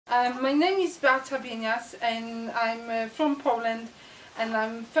My name is Beata Bienia and I'm from Poland and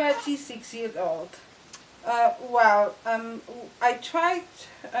I'm 36 years old. I tried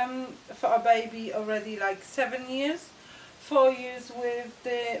for a baby already like 7 years, 4 years with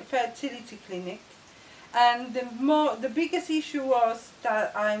the fertility clinic, and the biggest issue was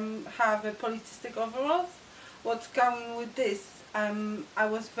that I have a polycystic ovaries. What's going with this? I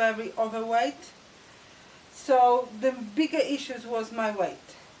was very overweight, so the bigger issues was my weight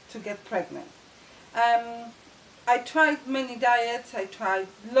to get pregnant. I tried many diets, I tried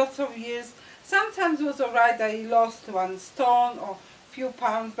lots of years. Sometimes it was alright, I lost 1 stone or few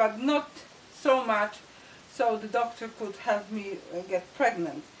pounds, but not so much so the doctor could help me get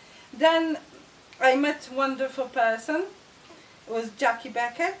pregnant. Then I met a wonderful person. It was Jackie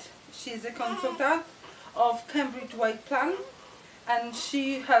Beckett. She's a consultant of Cambridge Weight Plan, and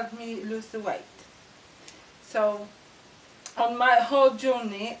she helped me lose the weight. So on my whole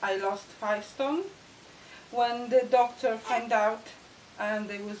journey I lost 5 stone. When the doctor found out, and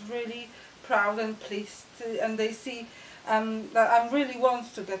they was really proud and pleased, and they see that I really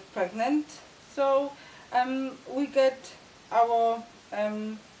want to get pregnant. So we get our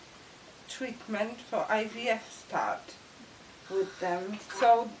treatment for IVF start with them.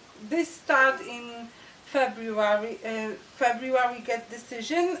 So this start in February. February get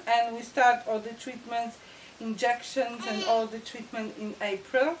decision, and we start all the treatments, injections and all the treatment in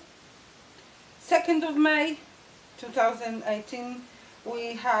April. 2nd of May 2018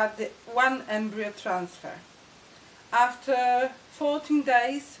 we had 1 embryo transfer. After 14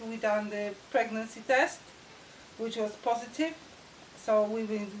 days we done the pregnancy test, which was positive, so we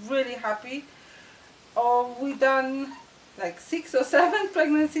were really happy. Or we done like 6 or 7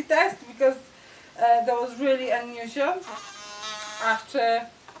 pregnancy tests because that was really unusual. After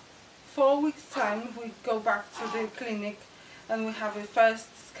 4 weeks time we go back to the clinic and we have a first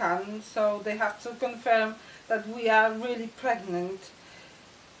scan, so they have to confirm that we are really pregnant.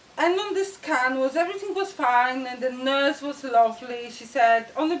 And on the scan everything was fine, and the nurse was lovely. She said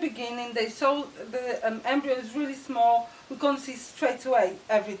on the beginning they saw the embryo is really small, we can't see straight away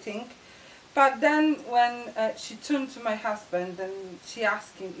everything. But then when she turned to my husband and she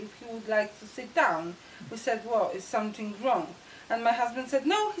asked him if he would like to sit down, we said, well, is something wrong? And my husband said,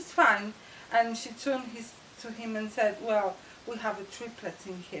 no, he's fine. And she turned to him and said, well, we have a triplet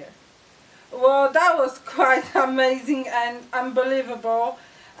in here. Well, that was quite amazing and unbelievable.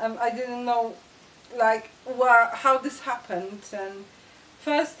 I didn't know how this happened. And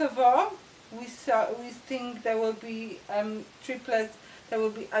first of all, we think there will be triplets that will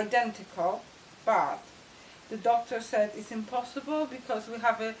be identical, but the doctor said it's impossible because we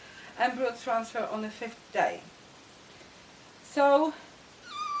have an embryo transfer on the 5th day. So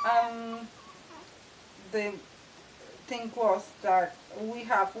the thing was that we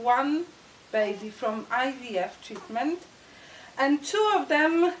have 1 baby from IVF treatment and 2 of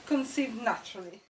them conceived naturally.